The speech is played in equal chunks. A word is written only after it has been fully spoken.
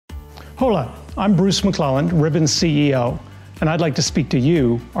Hola, I'm Bruce McClelland, Ribbon's CEO, and I'd like to speak to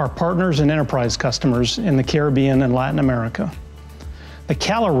you, our partners and enterprise customers in the Caribbean and Latin America. The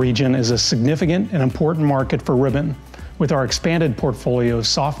CALA region is a significant and important market for Ribbon, with our expanded portfolio of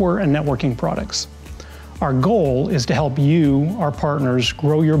software and networking products. Our goal is to help you, our partners,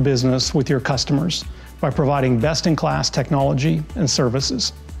 grow your business with your customers by providing best-in-class technology and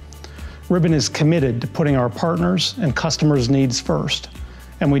services. Ribbon is committed to putting our partners and customers' needs first,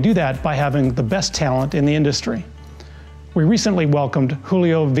 and we do that by having the best talent in the industry. We recently welcomed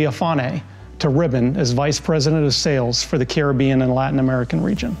Julio Villafañe to Ribbon as Vice President of Sales for the Caribbean and Latin American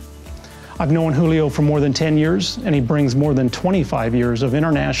region. I've known Julio for more than 10 years, and he brings more than 25 years of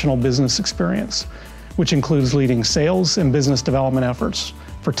international business experience, which includes leading sales and business development efforts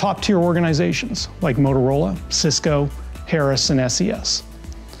for top-tier organizations like Motorola, Cisco, Harris, and SES.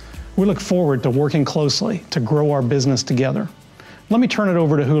 We look forward to working closely to grow our business together. Let me turn it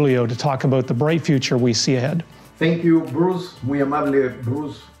over to Julio to talk about the bright future we see ahead. Thank you, Bruce. Muy amable,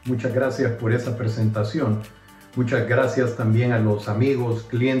 Bruce. Muchas gracias por esa presentación. Muchas gracias también a los amigos,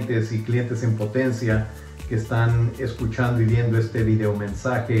 clientes y clientes en potencia que están escuchando y viendo este video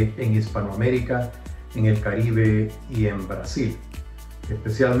mensaje en Hispanoamérica, en el Caribe y en Brasil.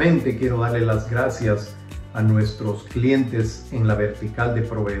 Especialmente quiero darle las gracias a nuestros clientes en la vertical de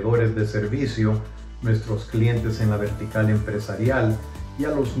proveedores de servicio, nuestros clientes en la vertical empresarial y a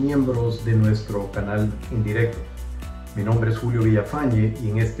los miembros de nuestro canal indirecto. Mi nombre es Julio Villafañe y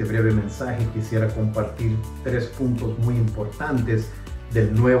en este breve mensaje quisiera compartir 3 puntos muy importantes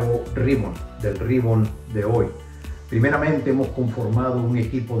del nuevo Ribbon, del Ribbon de hoy. Primeramente, hemos conformado un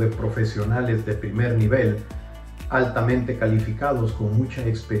equipo de profesionales de primer nivel, altamente calificados con mucha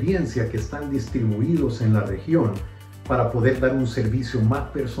experiencia, que están distribuidos en la región para poder dar un servicio más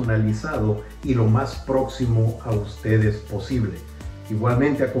personalizado y lo más próximo a ustedes posible.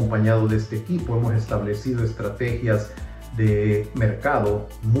 Igualmente, acompañado de este equipo, hemos establecido estrategias de mercado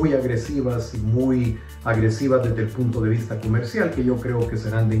muy agresivas desde el punto de vista comercial, que yo creo que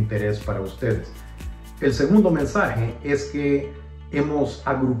serán de interés para ustedes. El segundo mensaje es que hemos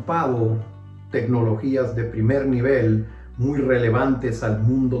agrupado tecnologías de primer nivel muy relevantes al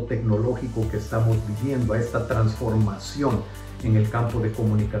mundo tecnológico que estamos viviendo, a esta transformación en el campo de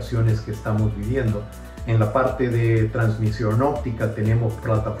comunicaciones que estamos viviendo. En la parte de transmisión óptica tenemos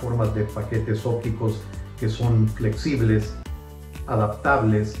plataformas de paquetes ópticos que son flexibles,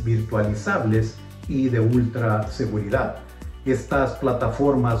 adaptables, virtualizables y de ultra seguridad. Estas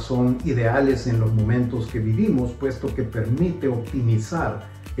plataformas son ideales en los momentos que vivimos, puesto que permite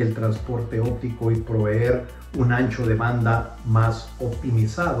optimizar el transporte óptico y proveer un ancho de banda más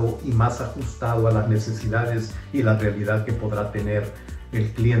optimizado y más ajustado a las necesidades y la realidad que podrá tener el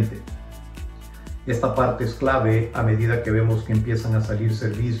cliente. Esta parte es clave a medida que vemos que empiezan a salir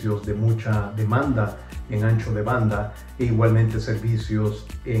servicios de mucha demanda en ancho de banda e igualmente servicios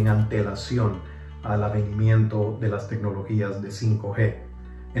en antelación al avenimiento de las tecnologías de 5G.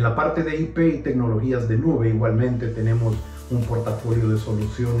 En la parte de IP y tecnologías de nube igualmente tenemos un portafolio de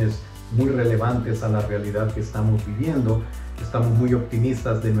soluciones muy relevantes a la realidad que estamos viviendo. Estamos muy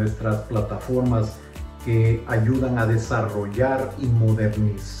optimistas de nuestras plataformas que ayudan a desarrollar y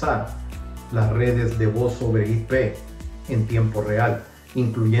modernizar las redes de voz sobre IP en tiempo real,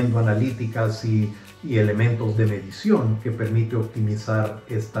 incluyendo analíticas y elementos de medición que permite optimizar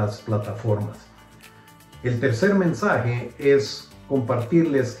estas plataformas. El tercer mensaje es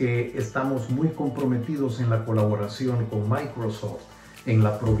compartirles que estamos muy comprometidos en la colaboración con Microsoft en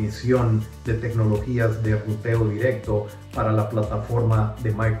la provisión de tecnologías de ruteo directo para la plataforma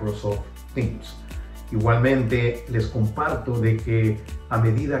de Microsoft Teams. Igualmente les comparto de que a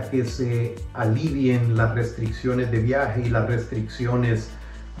medida que se alivien las restricciones de viaje y las restricciones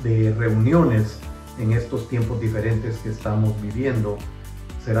de reuniones en estos tiempos diferentes que estamos viviendo,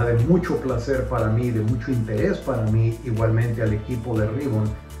 será de mucho placer para mí, de mucho interés para mí, igualmente al equipo de Ribbon,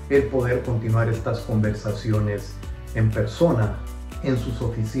 el poder continuar estas conversaciones en persona, en sus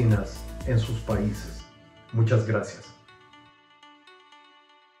oficinas, en sus países. Muchas gracias.